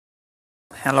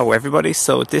Hello everybody,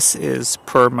 so this is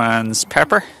poor man's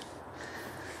pepper.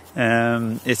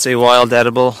 It's a wild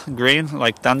edible green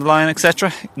like dandelion,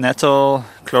 etc., nettle,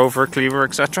 clover, cleaver,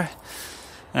 etc.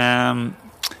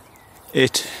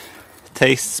 It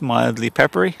tastes mildly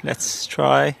peppery. Let's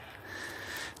try.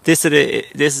 This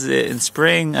is in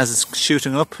spring as it's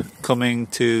shooting up, coming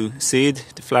to seed.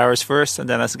 The flowers first, and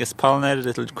then as it gets pollinated,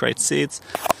 it'll create seeds.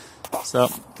 So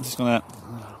I'm just gonna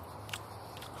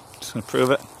prove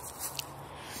it.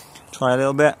 Try a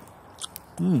little bit.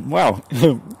 Wow.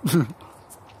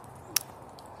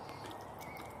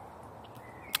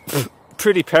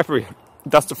 Pretty peppery.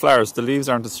 That's the flowers. The leaves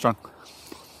aren't as strong.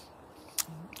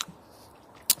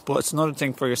 But it's another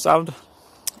thing for your salad.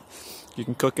 You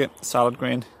can cook it, salad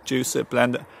green, juice it,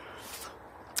 blend it.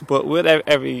 But with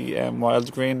every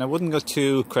wild green, I wouldn't go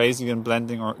too crazy in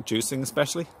blending or juicing,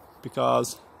 especially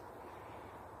because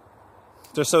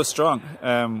they're so strong.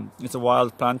 It's a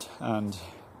wild plant and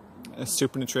it's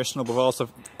super nutritional, but also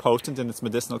potent in its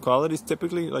medicinal qualities.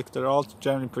 Typically, like, they're all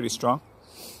generally pretty strong.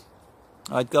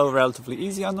 I'd go relatively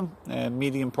easy on them,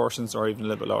 medium portions or even a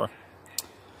little bit lower.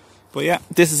 But yeah,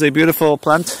 this is a beautiful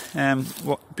plant,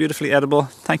 beautifully edible.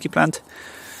 Thank you, plant.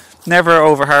 Never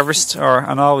over harvest,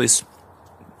 and always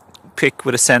pick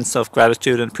with a sense of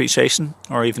gratitude and appreciation,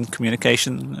 or even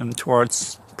communication and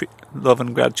towards love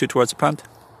and gratitude towards the plant.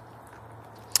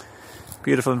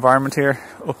 Beautiful environment here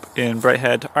up in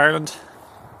Brighthead, Ireland.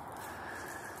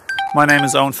 My name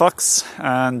is Owen Fox,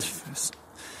 and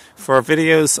for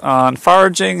videos on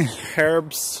foraging,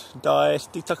 herbs, diet,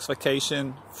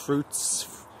 detoxification, fruits,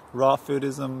 raw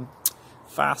foodism,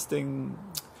 fasting,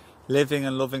 living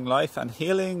and loving life, and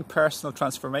healing, personal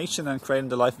transformation, and creating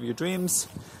the life of your dreams,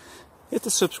 hit the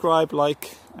subscribe,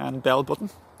 like and bell button,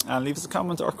 and leave us a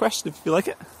comment or a question if you like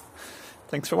it.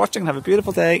 Thanks for watching. Have a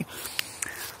beautiful day.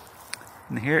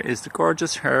 And here is the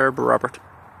gorgeous herb Robert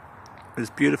with his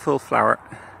beautiful flower.